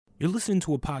You're listening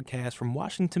to a podcast from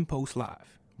Washington Post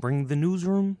Live, bringing the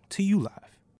newsroom to you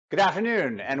live. Good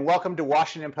afternoon, and welcome to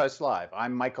Washington Post Live.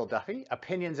 I'm Michael Duffy,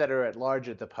 opinions editor at large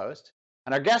at the Post.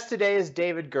 And our guest today is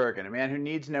David Gergen, a man who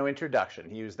needs no introduction.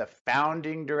 He was the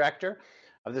founding director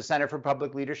of the Center for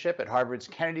Public Leadership at Harvard's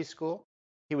Kennedy School.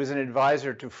 He was an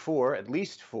advisor to at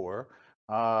least four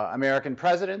American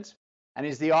presidents, and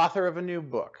he's the author of a new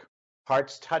book,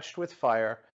 Hearts Touched with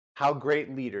Fire: How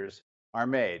Great Leaders Are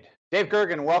Made. Dave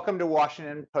Gergen, welcome to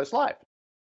Washington Post Live.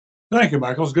 Thank you,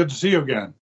 Michael. It's good to see you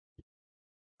again.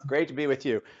 Great to be with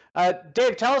you.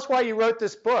 Dave, tell us why you wrote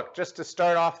this book, just to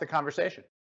start off the conversation.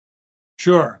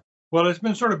 Sure. Well, it's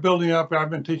been sort of building up. I've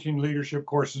been teaching leadership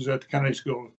courses at the Kennedy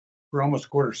School for almost a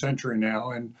quarter century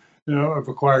now. And, I've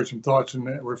acquired some thoughts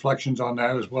and reflections on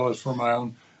that, as well as for my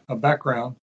own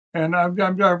background. And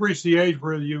I've reached the age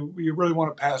where you really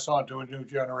want to pass on to a new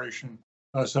generation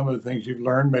some of the things you've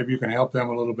learned. Maybe you can help them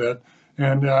a little bit.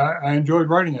 And I enjoyed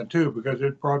writing it, too, because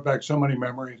it brought back so many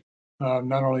memories,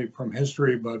 not only from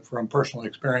history, but from personal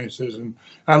experiences. And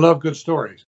I love good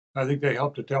stories. I think they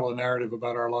help to tell a narrative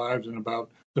about our lives and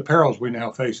about the perils we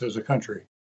now face as a country.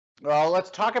 Well, let's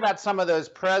talk about some of those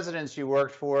presidents you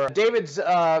worked for. David's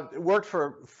worked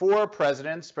for four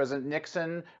presidents: President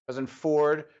Nixon, President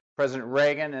Ford, President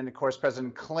Reagan, and of course,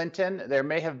 President Clinton. There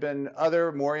may have been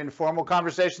other more informal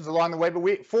conversations along the way,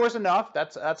 but four's enough.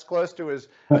 That's close to as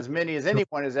many as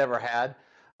anyone has ever had.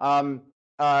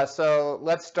 So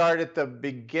let's start at the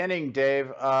beginning,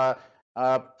 Dave.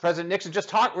 President Nixon,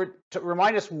 just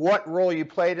remind us what role you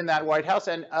played in that White House,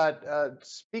 and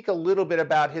speak a little bit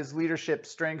about his leadership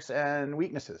strengths and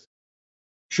weaknesses.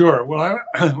 Sure. Well,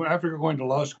 after going to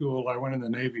law school, I went in the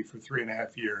Navy for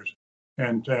 3.5 years.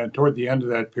 And toward the end of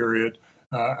that period,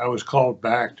 I was called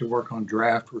back to work on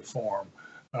draft reform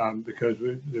because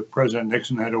the President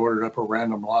Nixon had ordered up a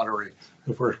random lottery,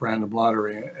 the first random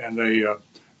lottery, and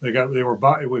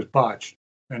it was botched,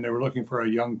 and they were looking for a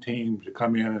young team to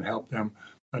come in and help them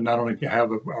not only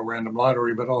have a random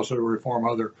lottery, but also to reform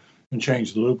and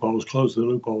change the loopholes, close the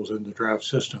loopholes in the draft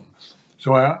system.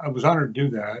 So I was honored to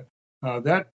do that.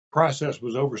 That process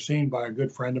was overseen by a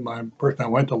good friend of mine, person I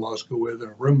went to law school with,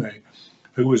 a roommate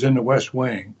who was in the West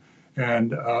Wing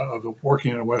and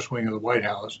working in the West Wing of the White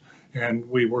House. And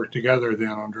we worked together then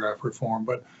on draft reform.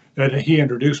 But he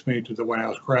introduced me to the White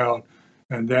House crowd.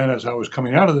 And then as I was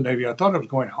coming out of the Navy, I thought I was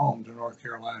going home to North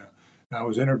Carolina. And I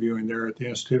was interviewing there at the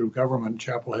Institute of Government in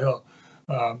Chapel Hill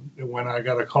when I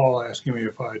got a call asking me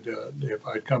if I'd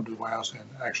come to the White House and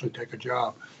actually take a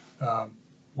job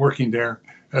working there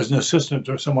as an assistant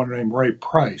to someone named Ray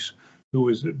Price, who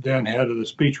was then head of the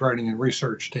speechwriting and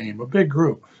research team, a big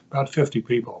group, about 50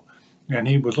 people. And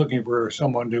he was looking for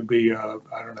someone to be,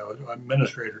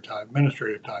 administrative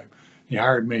type. He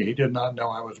hired me. He did not know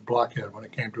I was a blockhead when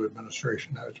it came to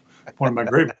administration. That's one of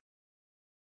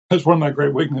my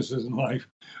great weaknesses in life.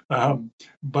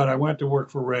 But I went to work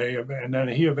for Ray, and then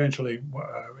he eventually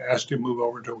asked to move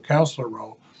over to a counselor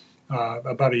role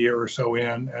about a year or so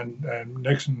in, and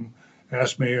Nixon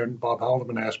asked me, and Bob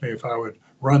Haldeman asked me if I would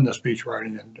run the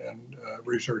speechwriting and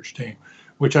research team,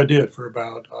 which I did for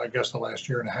about, I guess, the last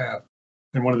year and a half.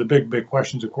 And one of the big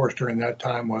questions, of course, during that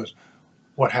time was,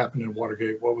 what happened in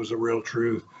Watergate? What was the real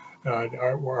truth?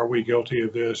 Are we guilty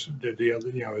of this? Did the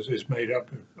other, is this made up?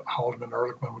 Haldeman,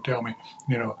 Ehrlichman would tell me,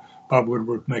 Bob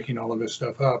Woodward making all of this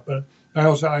stuff up. But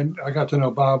I got to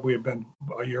know Bob. We had been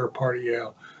a year apart at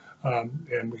Yale,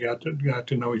 and we got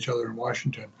to know each other in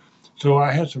Washington. So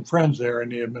I had some friends there in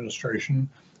the administration,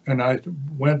 and I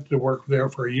went to work there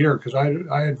for a year because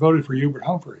I had voted for Hubert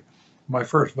Humphrey, my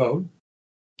first vote,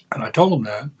 and I told them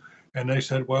that, and they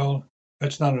said, well,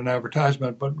 that's not an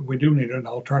advertisement, but we do need an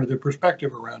alternative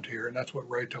perspective around here, and that's what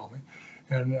Ray told me.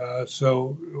 And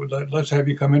so let's have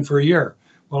you come in for a year.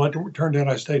 Well, it turned out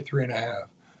I stayed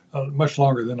 3.5, much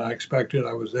longer than I expected.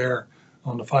 I was there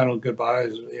on the final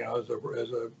goodbyes,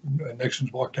 as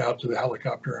Nixon's walked out to the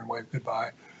helicopter and waved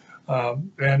goodbye.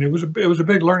 And it was a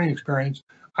big learning experience.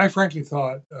 I frankly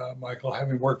thought, Michael,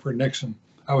 having worked for Nixon,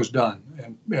 I was done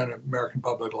in American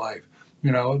public life.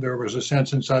 There was a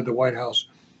sense inside the White House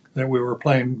that we were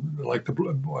playing like the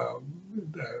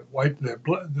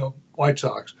White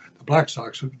Sox, the Black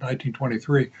Sox of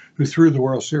 1923, who threw the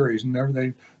World Series, and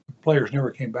the players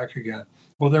never came back again.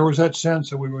 Well, there was that sense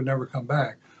that we would never come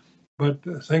back, but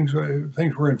things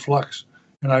were in flux.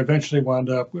 And I eventually wound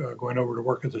up going over to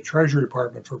work at the Treasury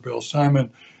Department for Bill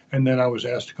Simon, and then I was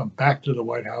asked to come back to the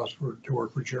White House to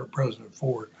work for President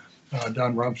Ford.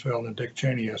 Don Rumsfeld and Dick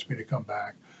Cheney asked me to come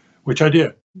back, which I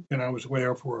did, and I was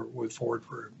there with Ford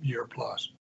for a year plus.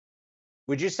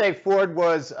 Would you say Ford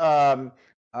was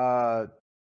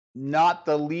not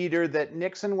the leader that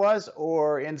Nixon was,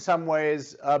 or in some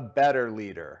ways a better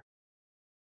leader?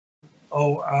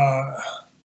 Oh,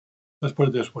 let's put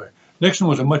it this way. Nixon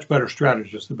was a much better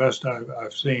strategist, the best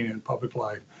I've seen in public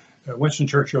life. Winston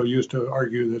Churchill used to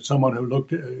argue that someone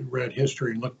who read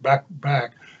history and looked back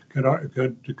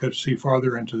could see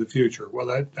farther into the future. Well,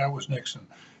 that was Nixon.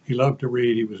 He loved to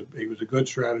read. He was a good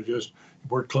strategist. He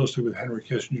worked closely with Henry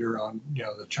Kissinger on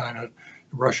the China,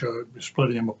 Russia,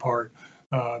 splitting them apart.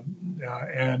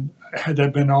 And had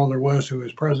that been all there was to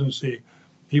his presidency,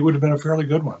 he would have been a fairly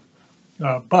good one.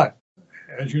 But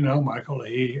as you know, Michael,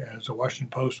 as the Washington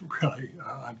Post really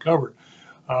uncovered,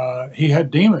 he had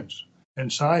demons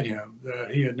inside him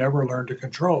that he had never learned to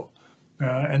control.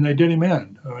 And they did him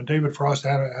in. David Frost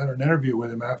had an interview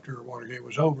with him after Watergate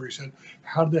was over. He said,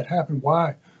 "How did that happen?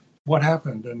 Why? What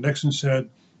happened?" And Nixon said,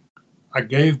 "I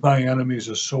gave my enemies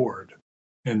a sword,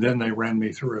 and then they ran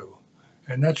me through."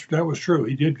 And that was true.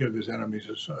 He did give his enemies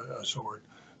a sword.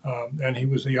 And he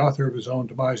was the author of his own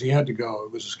demise. He had to go.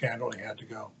 It was a scandal. He had to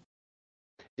go.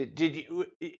 Did you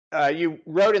you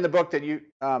wrote in the book that you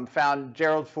found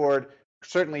Gerald Ford,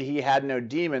 certainly he had no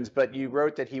demons, but you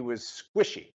wrote that he was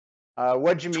squishy.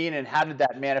 What did you mean, and how did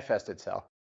that manifest itself?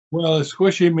 Well,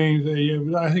 squishy means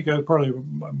I think I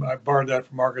borrowed that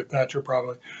from Margaret Thatcher.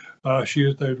 Probably,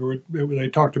 they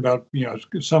talked about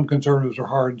some conservatives are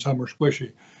hard and some are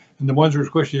squishy, and the ones who are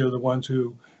squishy are the ones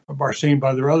who are seen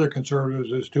by their other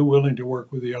conservatives as too willing to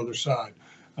work with the other side.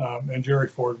 And Jerry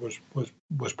Ford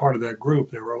was part of that group.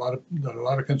 There were a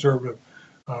lot of conservative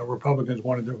Republicans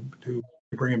wanted to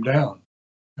bring him down,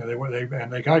 and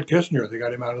they got Kissinger. They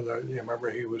got him out of the.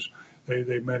 Remember,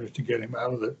 they managed to get him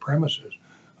out of the premises,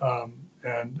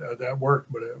 and that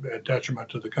worked, but at detriment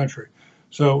to the country.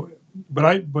 So,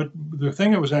 but the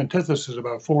thing that was antithesis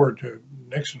about Ford to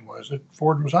Nixon was that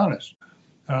Ford was honest,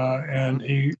 and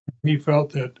he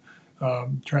felt that.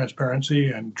 Transparency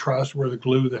and trust were the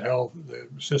glue that held the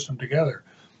system together.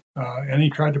 And he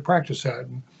tried to practice that.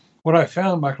 And what I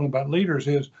found, Michael, about leaders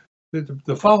is that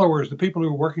the followers, the people who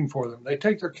are working for them, they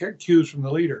take their cues from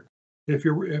the leader. If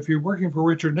you're working for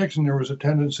Richard Nixon, there was a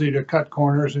tendency to cut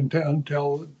corners and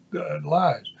tell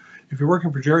lies. If you're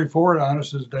working for Jerry Ford,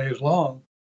 honest as the day is long,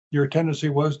 your tendency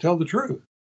was tell the truth.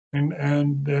 And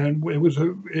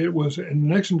it was in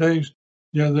the Nixon days.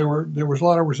 There was a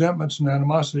lot of resentments and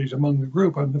animosities among the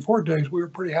group. In the Ford days, we were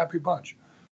a pretty happy bunch.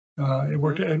 It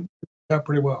worked out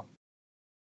pretty well.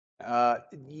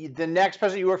 The next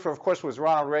president you worked for, of course, was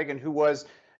Ronald Reagan, who was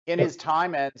in his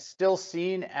time and still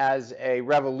seen as a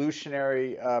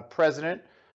revolutionary president,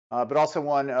 but also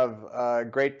one of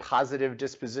great positive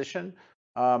disposition.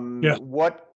 Yes.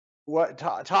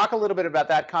 Talk a little bit about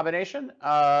that combination,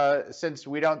 since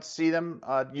we don't see them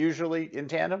usually in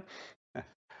tandem.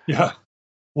 Yeah.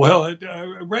 Well,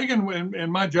 Reagan, in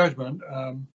my judgment,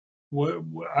 and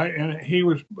he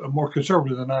was more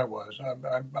conservative than I was.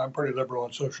 I'm pretty liberal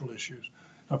on social issues,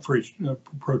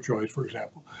 pro-choice, for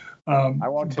example. I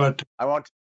won't. But I won't.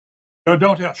 No,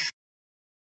 don't tell.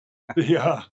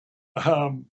 Yeah.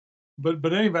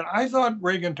 But anyway, I thought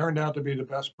Reagan turned out to be the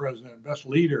best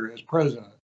leader as president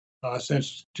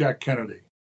since Jack Kennedy.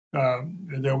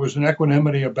 There was an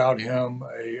equanimity about him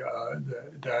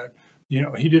that.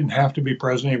 He didn't have to be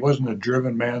president. He wasn't a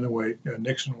driven man the way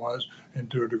Nixon was, and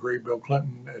to a degree, Bill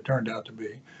Clinton turned out to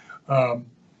be.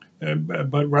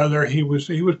 But rather, he was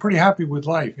pretty happy with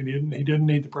life, and he didn't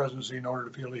need the presidency in order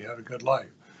to feel he had a good life.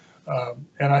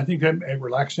 And I think that it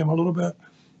relaxed him a little bit.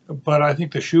 But I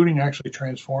think the shooting actually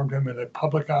transformed him in the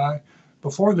public eye.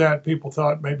 Before that, people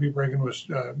thought maybe Reagan was,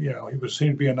 he was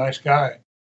seen to be a nice guy,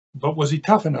 but was he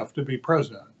tough enough to be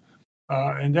president?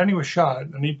 And then he was shot,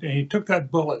 and he took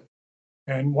that bullet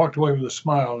and walked away with a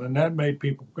smile, and that made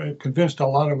people convinced a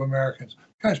lot of Americans.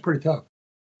 The guy's pretty tough,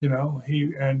 He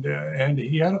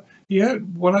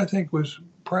had what I think was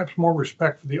perhaps more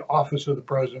respect for the office of the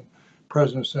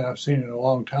presidents than I've seen in a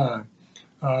long time.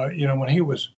 When he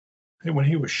was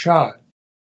shot,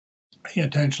 he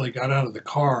intentionally got out of the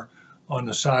car on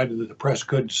the side that the press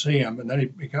couldn't see him, and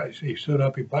then he stood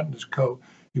up, he buttoned his coat,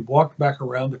 he walked back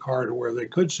around the car to where they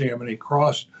could see him, and he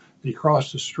crossed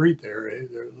the street there in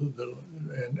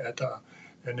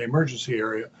the emergency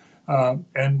area,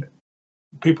 and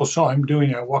people saw him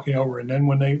doing that, walking over. And then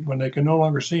when they could no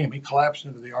longer see him, he collapsed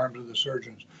into the arms of the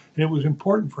surgeons. And it was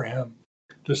important for him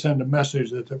to send a message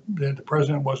that the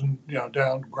president wasn't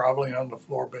down groveling on the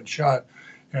floor, been shot,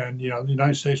 and the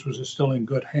United States was still in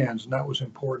good hands, and that was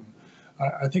important.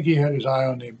 I think he had his eye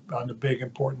on the big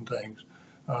important things,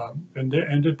 and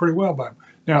did pretty well by him.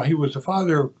 Now, he was the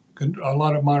father of a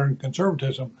lot of modern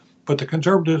conservatism, but the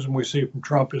conservatism we see from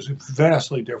Trump is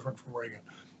vastly different from Reagan.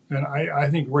 and I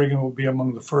think Reagan will be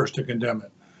among the first to condemn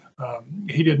it.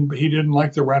 He didn't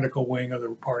like the radical wing of the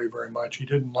party very much. He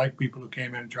didn't like people who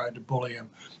came in and tried to bully him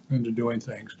into doing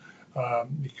things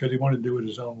because he wanted to do it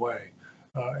his own way.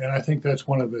 And I think that's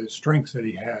one of the strengths that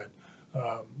he had.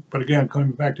 But again,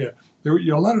 coming back to there,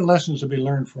 a lot of lessons to be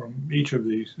learned from each of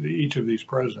these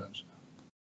presidents.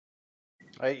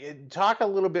 Talk a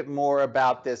little bit more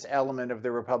about this element of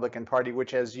the Republican Party,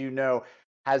 which, as you know,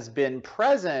 has been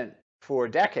present for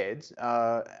decades,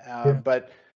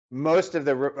 but most of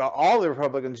all the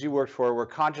Republicans you worked for were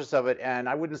conscious of it, and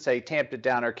I wouldn't say tamped it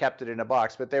down or kept it in a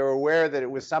box, but they were aware that it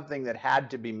was something that had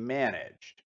to be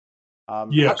managed.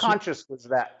 Yes. How conscious was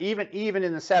that? Even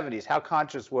in the 70s, how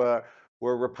conscious were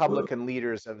Republican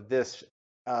leaders of this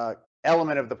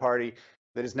element of the party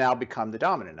that has now become the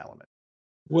dominant element?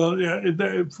 Well, yeah,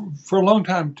 for a long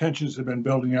time, tensions have been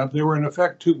building up. There were, in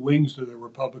effect, two wings to the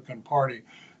Republican Party.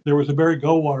 There was the Barry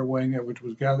Goldwater wing, which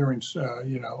was gathering,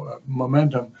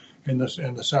 momentum in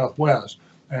the Southwest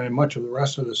and in much of the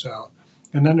rest of the South.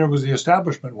 And then there was the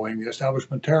establishment wing, the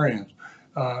establishmentarians,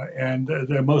 and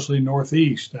they're mostly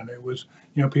Northeast. And it was,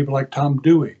 people like Tom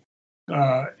Dewey.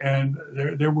 And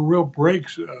there were real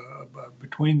breaks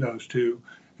between those two,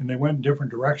 and they went in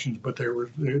different directions, but they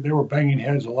were banging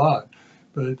heads a lot.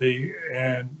 But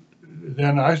and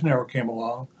then Eisenhower came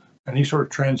along, and he sort of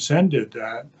transcended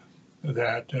that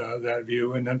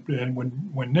view. And then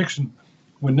when Nixon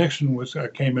came in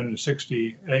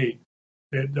 1968,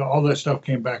 all that stuff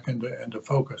came back into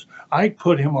focus. I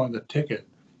put Nixon on the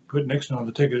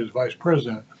ticket as vice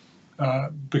president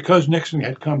because Nixon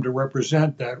had come to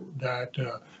represent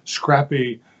that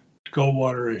scrappy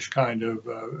Goldwater-ish kind of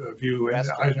view.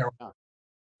 And Eisenhower,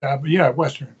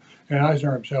 Western. And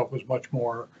Eisenhower himself was much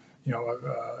more,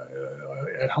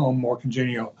 at home, more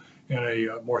congenial, and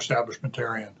a more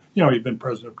establishmentarian. He'd been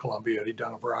president of Columbia. He'd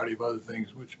done a variety of other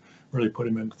things, which really put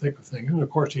him in the thick of things. And of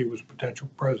course, he was potential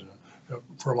president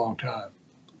for a long time.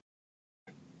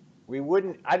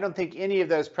 I don't think any of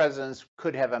those presidents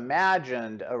could have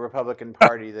imagined a Republican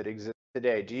Party that exists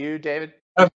today. Do you, David?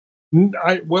 I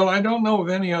don't know of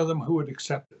any of them who would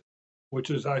accept it, which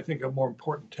is, I think, a more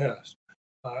important test.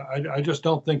 I just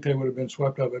don't think they would have been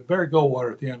swept up. But Barry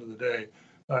Goldwater, at the end of the day,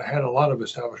 had a lot of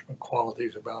establishment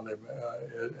qualities about him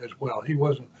as well. He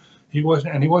wasn't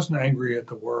angry at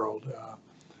the world.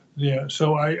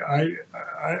 So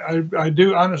I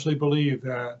do honestly believe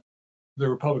that the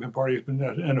Republican Party has been,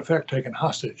 in effect, taken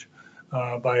hostage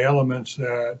by elements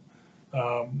that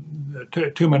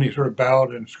too many sort of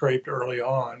bowed and scraped early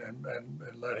on and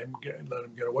let him get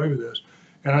away with this.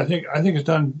 And I think it's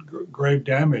done grave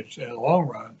damage in the long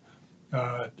run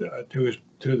to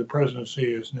the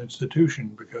presidency as an institution,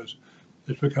 because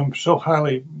it's become so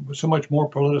much more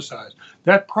politicized.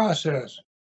 That process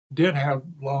did have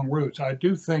long roots. I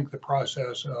do think the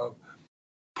process of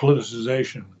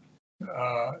politicization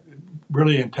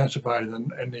really intensified in the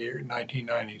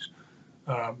 1990s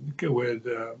with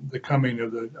the coming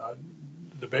of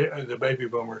the baby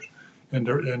boomers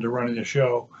into running the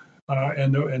show.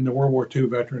 And the World War II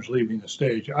veterans leaving the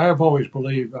stage. I have always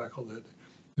believed, Michael, that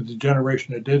the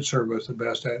generation that did serve us the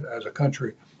best as a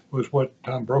country was what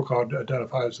Tom Brokaw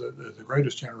identifies as the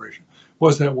greatest generation,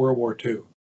 was that World War II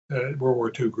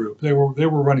group. They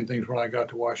were running things when I got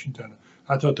to Washington.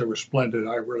 I thought they were splendid.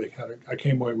 I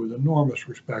came away with enormous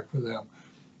respect for them,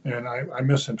 and I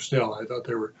miss them still. I thought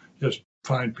they were just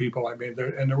fine people. I mean,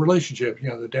 and the relationship,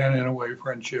 the Dan Inouye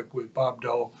friendship with Bob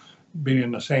Dole, being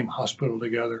in the same hospital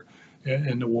together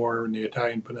in the war in the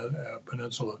Italian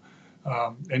peninsula,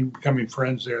 and becoming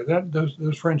friends there.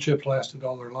 Those friendships lasted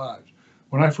all their lives.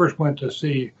 When I first went to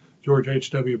see George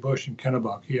H.W. Bush in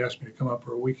Kennebuck, he asked me to come up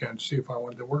for a weekend to see if I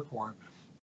wanted to work for him.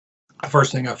 The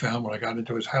first thing I found when I got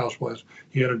into his house was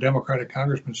he had a Democratic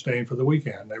congressman staying for the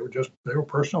weekend. They were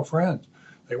personal friends.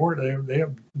 They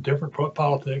have different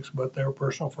politics, but they were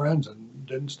personal friends and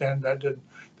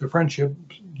their friendship,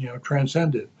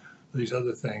 transcended these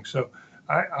other things. So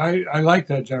I like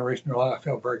that generation a lot. I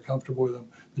felt very comfortable with them.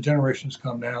 The generations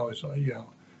come now is,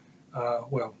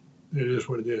 well, it is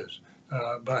what it is.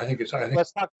 But I think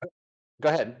let's talk. Go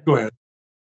ahead. Go ahead.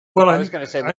 Well, I was going to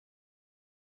say.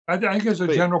 I think as a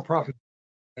general prophet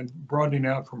and broadening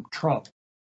out from Trump,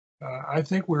 I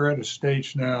think we're at a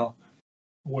stage now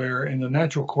where, in the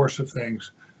natural course of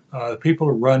things, the people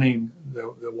who are running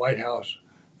the White House,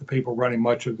 the people running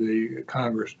much of the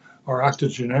Congress, are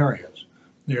octogenarians.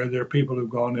 They're people who've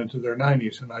gone into their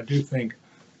 90s, and I do think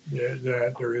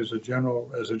that there is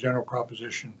as a general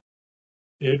proposition,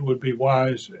 it would be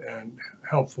wise and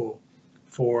helpful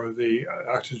for the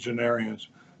octogenarians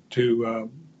to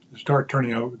start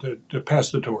turning over, to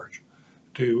pass the torch,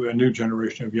 to a new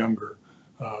generation of younger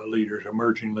leaders,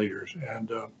 emerging leaders,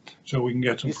 and so we can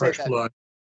get some fresh blood.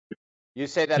 You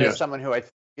say that Yes. as someone who I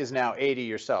think is now 80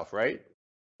 yourself, right?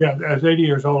 Yeah, as 80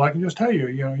 years old, I can just tell you,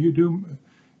 you do,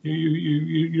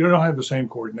 you don't have the same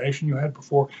coordination you had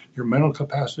before. Your mental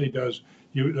capacity does.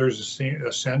 There's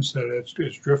a sense that it's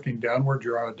drifting downward.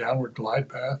 You're on a downward glide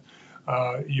path.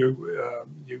 You're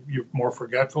more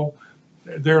forgetful.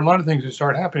 There are a lot of things that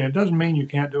start happening. It doesn't mean you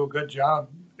can't do a good job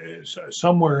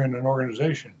somewhere in an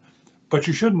organization, but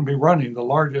you shouldn't be running the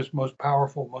largest, most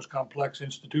powerful, most complex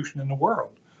institution in the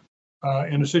world.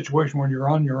 In a situation where you're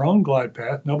on your own glide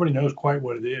path, nobody knows quite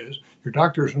what it is. Your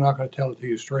doctors are not going to tell it to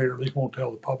you straight, or at least won't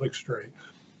tell the public straight.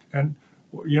 And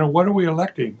what are we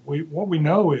electing? What we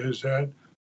know is that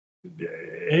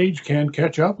age can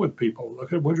catch up with people.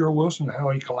 Look at Woodrow Wilson, how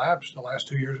he collapsed the last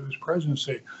 2 years of his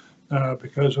presidency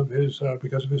because of his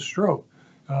stroke.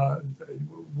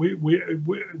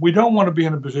 We don't want to be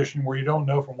in a position where you don't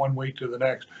know from 1 week to the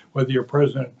next whether your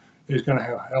president is going to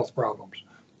have health problems.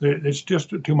 It's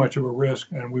just too much of a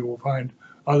risk, and we will find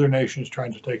other nations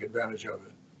trying to take advantage of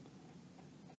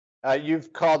it.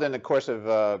 You've called in the course of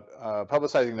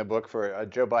publicizing the book for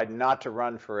Joe Biden not to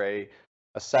run for a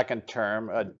second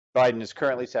term. Biden is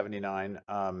currently 79.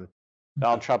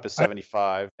 Donald Trump is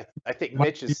 75. I think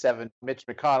Mitch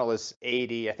McConnell is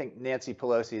 80. I think Nancy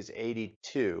Pelosi is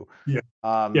 82. Yeah.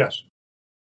 Yes.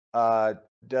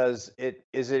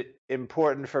 Is it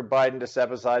important for Biden to step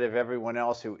aside if everyone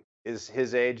else who is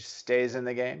his age stays in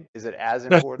the game? Is it as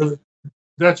important?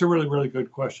 That's a really, really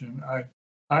good question.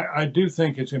 I do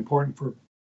think it's important for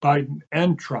Biden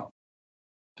and Trump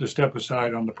to step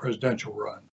aside on the presidential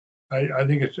run. I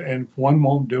think and if one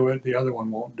won't do it, the other one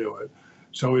won't do it.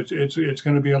 So it's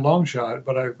going to be a long shot.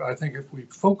 But I think if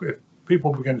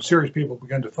serious people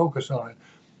begin to focus on it,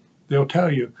 they'll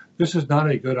tell you this is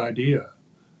not a good idea.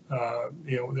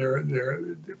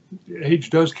 Age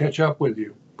does catch up with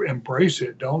you. Embrace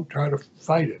it. Don't try to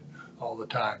fight it all the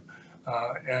time.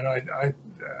 And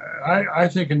I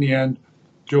think in the end,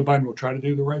 Joe Biden will try to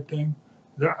do the right thing.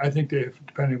 I think that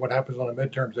depending on what happens on the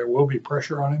midterms, there will be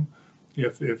pressure on him.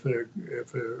 If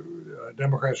the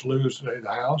Democrats lose the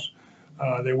House,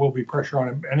 there will be pressure on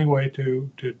him anyway to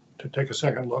take a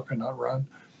second look and not run.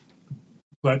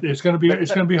 But it's going to be hard.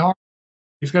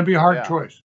 It's going to be a hard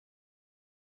choice.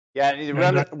 Yeah,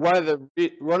 one of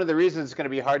the reasons it's going to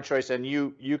be a hard choice, and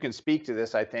you can speak to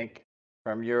this, I think,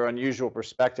 from your unusual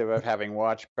perspective of having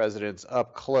watched presidents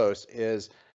up close, is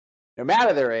no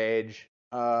matter their age,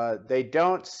 they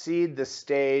don't cede the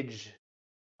stage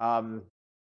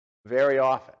very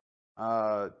often.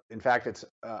 In fact,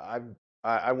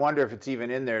 I wonder if it's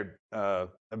even in their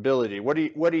ability. What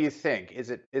do you think? Is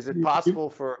it possible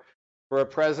for a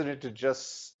president to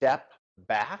just step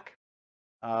back?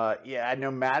 No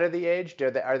matter the age,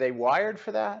 are they wired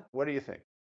for that? What do you think?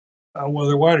 Well,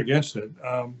 they're wired against it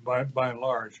by and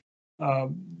large.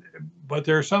 But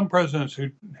there are some presidents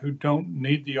who don't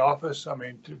need the office. I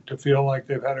mean, to feel like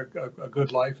they've had a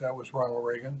good life. That was Ronald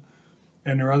Reagan,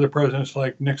 and there are other presidents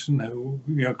like Nixon who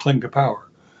cling to power.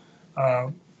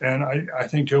 And I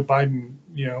think Joe Biden,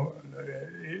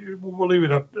 we'll leave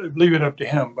it up to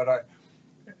him. But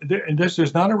this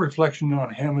is not a reflection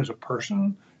on him as a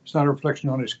person. It's not a reflection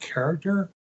on his character.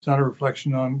 It's not a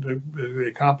reflection on the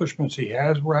accomplishments he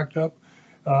has racked up.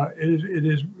 It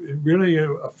is really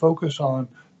a focus on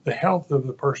the health of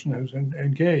the person who's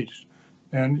engaged,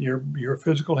 and your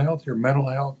physical health, your mental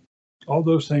health. All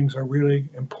those things are really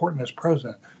important as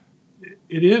president.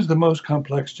 It is the most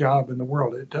complex job in the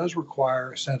world. It does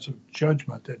require a sense of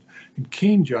judgment and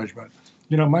keen judgment.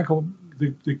 Michael,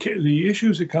 the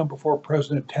issues that come before a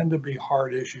president tend to be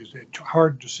hard issues,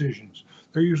 hard decisions.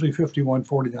 They're usually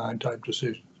 51-49 type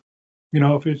decisions.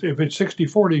 If it's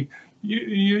 60-40,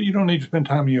 you don't need to spend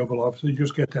time in the Oval Office. You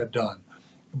just get that done.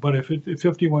 But if it's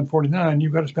 51-49,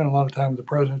 you've got to spend a lot of time with the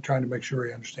president trying to make sure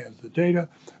he understands the data,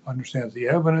 understands the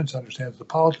evidence, understands the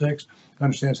politics,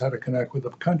 understands how to connect with the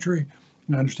country,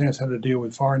 and understands how to deal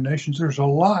with foreign nations. There's a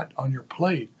lot on your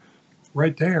plate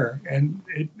right there. And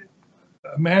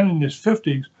a man in his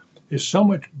 50s is so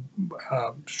much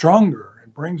stronger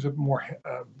and brings more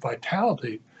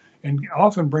vitality and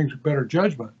often brings better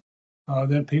judgment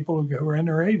than people who are in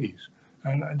their 80s.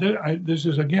 And this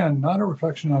is, again, not a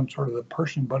reflection on sort of the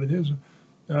person, but it is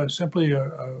simply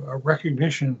a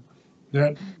recognition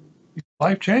that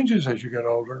life changes as you get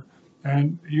older.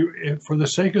 And for the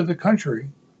sake of the country,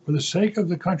 not for the sake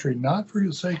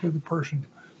of the person,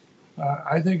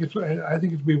 I think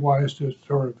it'd be wise to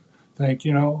sort of think,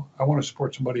 I want to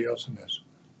support somebody else in this.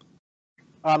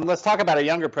 Let's talk about a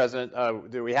younger president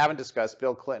that we haven't discussed,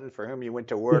 Bill Clinton, for whom you went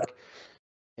to work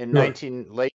in Sure.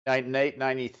 late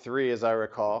 93, as I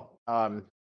recall.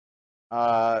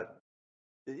 Uh,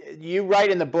 you write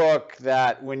in the book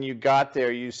that when you got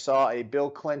there, you saw a Bill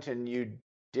Clinton you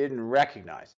didn't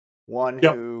recognize, one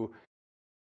Yep. who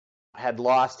had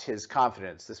lost his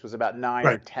confidence. This was about 9 or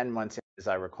Right. 10 months in, as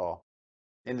I recall,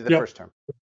 into the Yep. first term.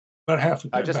 About half,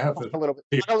 Just half talk of a little bit,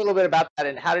 it. talk a little bit about that,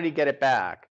 and how did he get it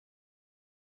back?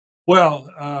 Well,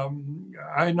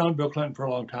 I had known Bill Clinton for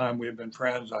a long time. We had been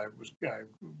friends. I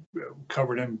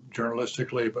covered him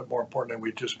journalistically, but more importantly,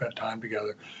 we just spent time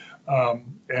together.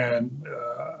 And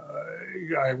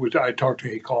I talked to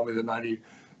him. He called me the night he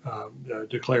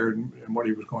declared and what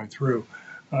he was going through.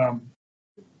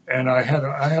 And I had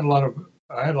a lot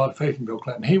of faith in Bill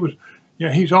Clinton. He was,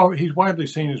 he's widely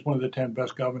seen as one of the 10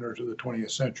 best governors of the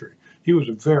 20th century. He was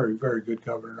a very, very good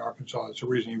governor in Arkansas. It's the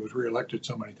reason he was reelected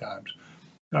so many times.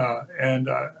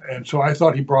 And so I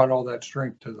thought he brought all that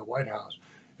strength to the White House,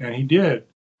 and he did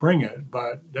bring it.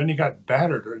 But then he got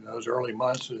battered in those early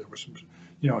months. There was some,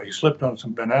 he slipped on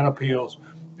some banana peels,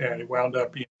 and he wound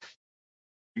up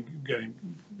getting.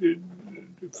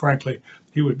 Frankly,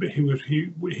 he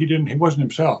wasn't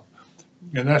himself,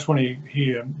 and that's when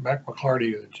he and Mac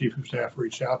McClarty, the chief of staff,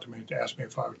 reached out to me to ask me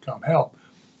if I would come help.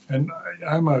 And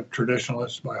I'm a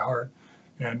traditionalist by heart.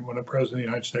 And when the president of the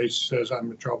United States says,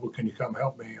 I'm in trouble, can you come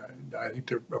help me? I think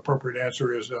the appropriate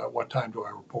answer is, what time do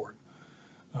I report?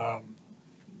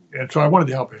 And so I wanted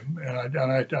to help him, and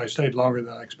I stayed longer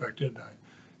than I expected.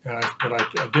 But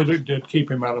I did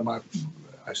keep him out of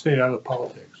I stayed out of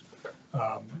politics.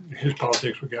 His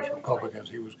politics were against Republicans.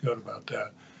 He was good about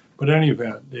that. But in any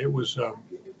event, it was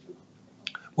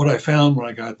what I found when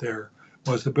I got there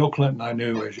was that Bill Clinton I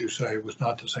knew, as you say, was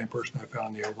not the same person I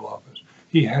found in the Oval Office.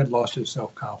 He had lost his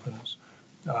self-confidence,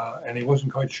 and he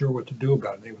wasn't quite sure what to do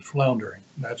about it. He was floundering.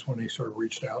 And that's when he sort of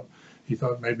reached out. He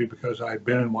thought maybe because I had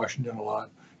been in Washington a lot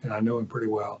and I knew him pretty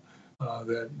well,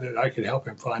 that I could help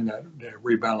him find that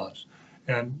rebalance.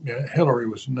 And Hillary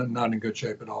was not in good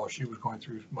shape at all. She was going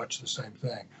through much the same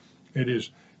thing.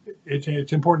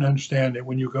 It's important to understand that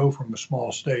when you go from a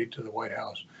small state to the White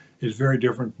House, it's very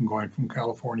different from going from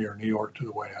California or New York to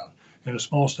the White House. In a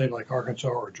small state like Arkansas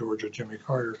or Georgia, Jimmy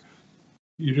Carter,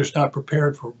 you're just not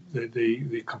prepared for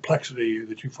the complexity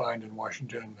that you find in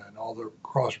Washington and all the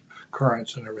cross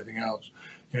currents and everything else.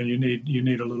 And you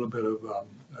need a little bit of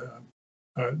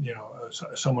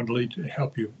someone to lead to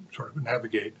help you sort of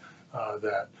navigate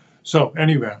that. So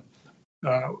anyway,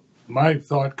 my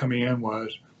thought coming in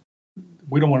was,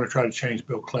 we don't want to try to change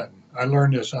Bill Clinton. I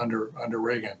learned this under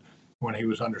Reagan when he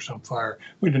was under some fire.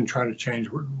 We didn't try to change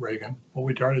Reagan. What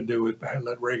we tried to do was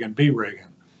let Reagan be Reagan.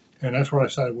 And that's what I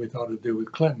decided we thought to do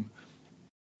with Clinton.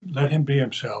 Let him be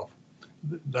himself.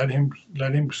 Let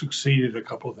him succeed at a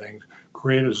couple of things.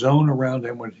 Create a zone around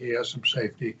him when he has some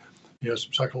safety. He has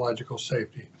some psychological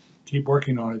safety. Keep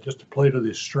working on it just to play to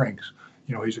his strengths.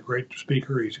 He's a great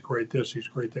speaker. He's a great this. He's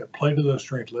great that. Play to those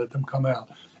strengths. Let them come out.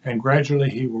 And gradually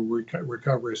he will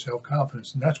recover his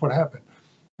self-confidence. And that's what happened.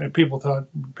 And people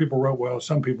wrote, well,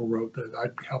 some people wrote that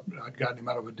I'd gotten him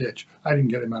out of a ditch. I didn't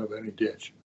get him out of any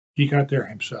ditch. He got there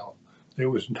himself. It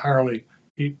was entirely,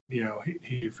 he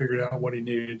figured out what he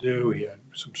needed to do. He had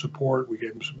some support. We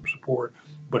gave him some support,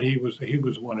 but he was the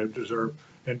one who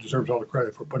deserves all the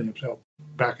credit for putting himself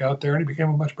back out there. And he became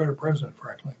a much better president,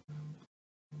 frankly.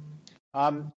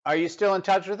 Are you still in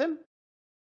touch with him?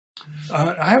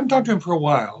 I haven't talked to him for a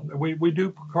while. We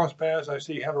do cross paths. I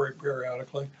see Hillary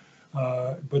periodically.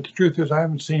 But the truth is, I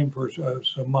haven't seen him for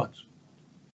some months.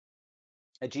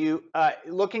 Do you,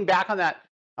 looking back on that,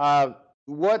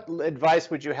 what advice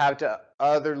would you have to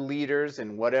other leaders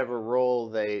in whatever role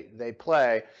they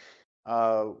play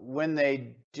when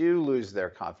they do lose their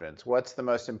confidence? What's the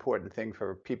most important thing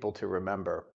for people to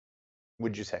remember,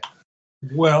 would you say?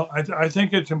 Well, I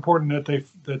think it's important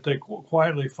that they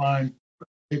quietly find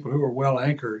people who are well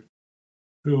anchored,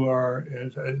 who are.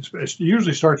 It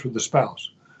usually starts with the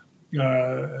spouse.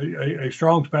 A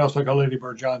strong spouse like a Lady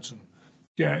Bird Johnson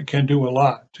can do a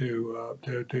lot to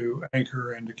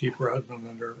anchor and to keep her husband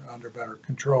under better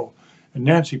control. And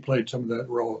Nancy played some of that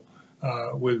role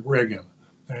with Reagan,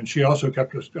 and she also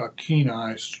kept a keen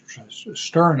eye,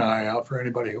 stern eye out for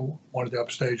anybody who wanted to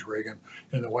upstage Reagan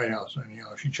in the White House. And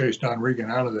she chased Don Regan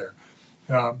out of there.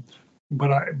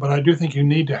 But I do think you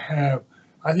need to have.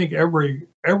 I think every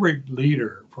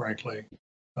leader, frankly,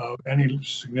 of any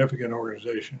significant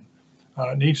organization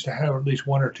needs to have at least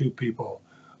one or two people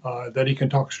that he can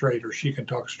talk straight or she can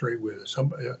talk straight with.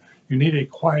 You need a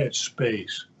quiet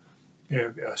space,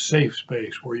 a safe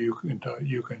space where you can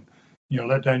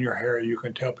let down your hair. You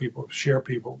can tell people, share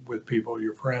people with people,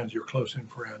 your friends, your close-in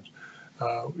friends,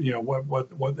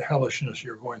 what the hellishness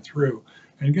you're going through,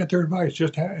 and get their advice.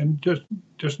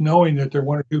 Just knowing that there are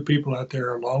one or two people out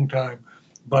there, longtime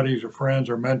buddies or friends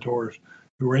or mentors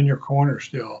who are in your corner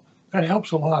still. That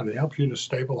helps a lot. It helps you to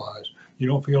stabilize. You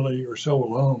don't feel that you're so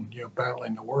alone,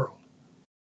 battling the world.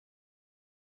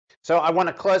 So I want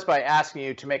to close by asking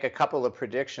you to make a couple of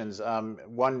predictions.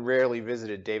 One rarely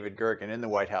visited David Gergen in the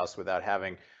White House without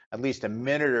having at least a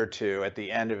minute or two at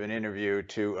the end of an interview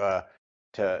to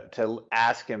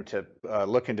ask him to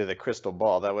look into the crystal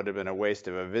ball. That would have been a waste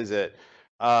of a visit.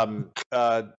 How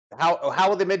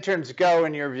will the midterms go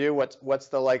in your view? What's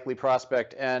the likely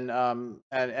prospect?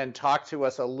 And talk to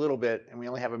us a little bit, and we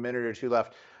only have a minute or two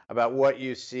left, about what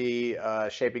you see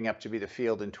shaping up to be the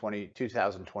field in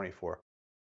 2024.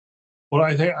 Well,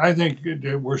 I think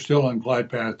we're still on glide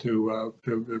path to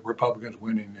the Republicans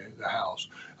winning the House.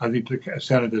 I think the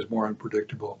Senate is more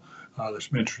unpredictable. There's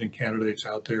some interesting candidates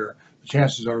out there. The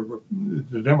chances are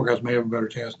the Democrats may have a better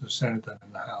chance in the Senate than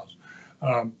in the House.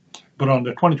 But on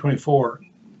the 2024,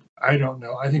 I don't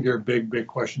know. I think there are big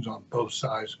questions on both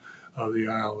sides of the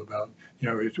aisle about,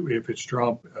 if it's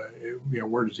Trump,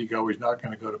 where does he go? He's not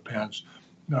going to go to Pence.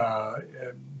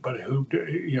 But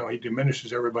he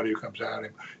diminishes everybody who comes at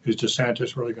him. Is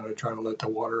DeSantis really going to try to let the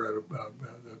water out of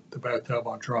the bathtub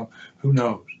on Trump? Who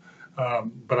knows?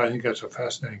 But I think that's a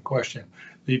fascinating question.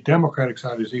 The Democratic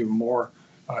side is even more,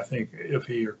 I think,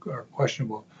 iffy or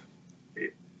questionable.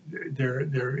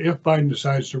 If Biden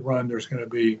decides to run, there's going to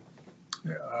be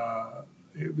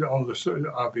all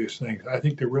the obvious things. I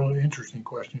think the really interesting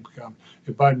question becomes,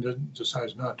 if Biden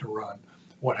decides not to run,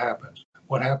 what happens?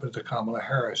 What happens to Kamala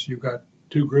Harris? You've got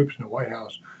two groups in the White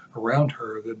House around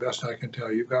her. The best I can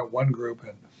tell, you've got one group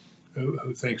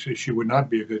who thinks that she would not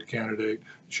be a good candidate,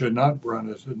 should not run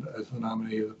as the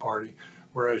nominee of the party,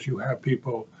 whereas you have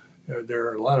people, there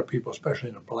are a lot of people, especially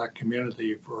in the Black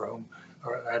community, for whom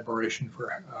admiration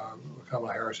for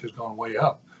Kamala Harris has gone way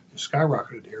up. It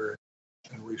skyrocketed here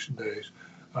in recent days.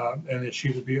 And that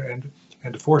she would be, and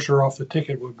to force her off the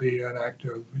ticket would be an act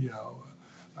of,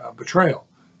 betrayal.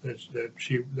 That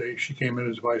she came in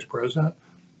as vice president,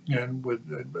 and with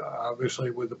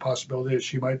obviously with the possibility that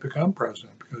she might become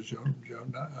president, because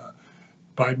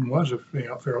Biden was a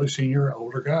fairly senior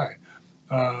older guy,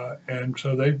 and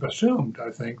so they've assumed, I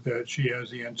think, that she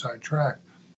has the inside track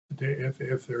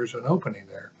if there's an opening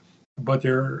there. But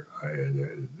there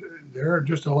are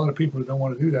just a lot of people who don't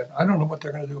want to do that. I don't know what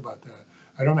they're going to do about that.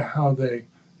 I don't know how they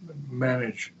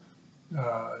manage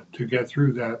to get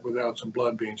through that without some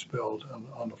blood being spilled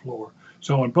on the floor.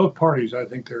 So in both parties, I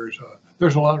think there's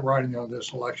a lot riding on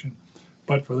this election.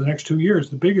 But for the next 2 years,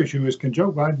 the big issue is, can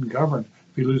Joe Biden govern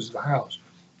if he loses the House?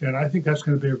 And I think that's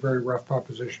going to be a very rough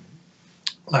proposition.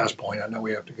 Last point, I know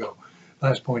we have to go.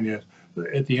 Last point is,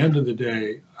 at the end of the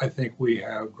day, I think we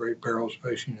have great perils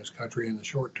facing this country in the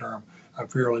short term. I'm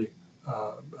fairly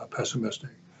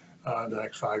pessimistic the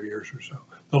next 5 years or so.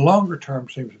 The longer term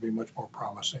seems to be much more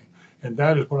promising. And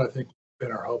that is what I think we've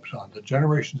been our hopes on. The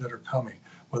generations that are coming,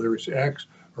 whether it's X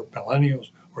or millennials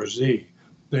or Z,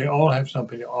 they all have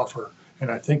something to offer.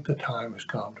 And I think the time has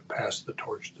come to pass the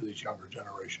torch to these younger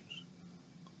generations.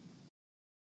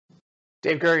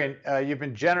 Dave Gergen, you've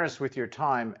been generous with your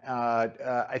time.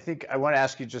 I think I want to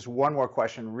ask you just one more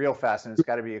question real fast, and it's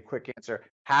got to be a quick answer.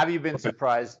 Have you been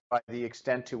surprised by the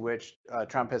extent to which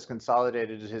Trump has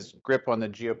consolidated his grip on the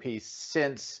GOP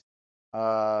since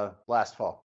last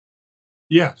fall?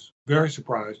 Yes, very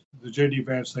surprised. The J.D.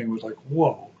 Vance thing was like,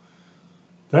 whoa,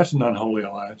 that's an unholy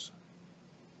alliance.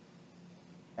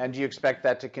 And do you expect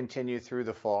that to continue through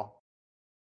the fall?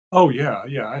 Oh yeah.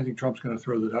 I think Trump's going to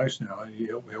throw the dice now.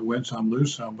 He'll win some,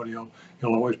 lose some, but he'll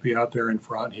always be out there in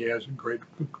front. He has a great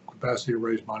capacity to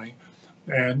raise money,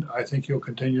 and I think he'll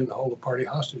continue to hold the party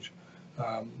hostage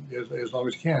as long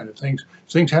as he can. If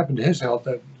things happen to his health,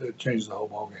 that changes the whole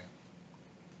ballgame.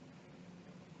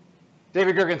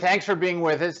 David Gergen, thanks for being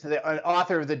with us, the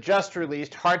author of the just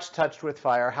released Hearts Touched with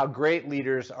Fire, How Great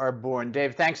Leaders Are Born.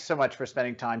 Dave, thanks so much for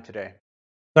spending time today.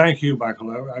 Thank you,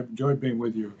 Michael. I enjoyed being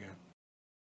with you again.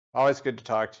 Always good to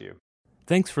talk to you.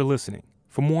 Thanks for listening.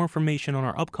 For more information on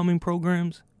our upcoming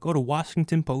programs, go to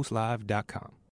WashingtonPostLive.com.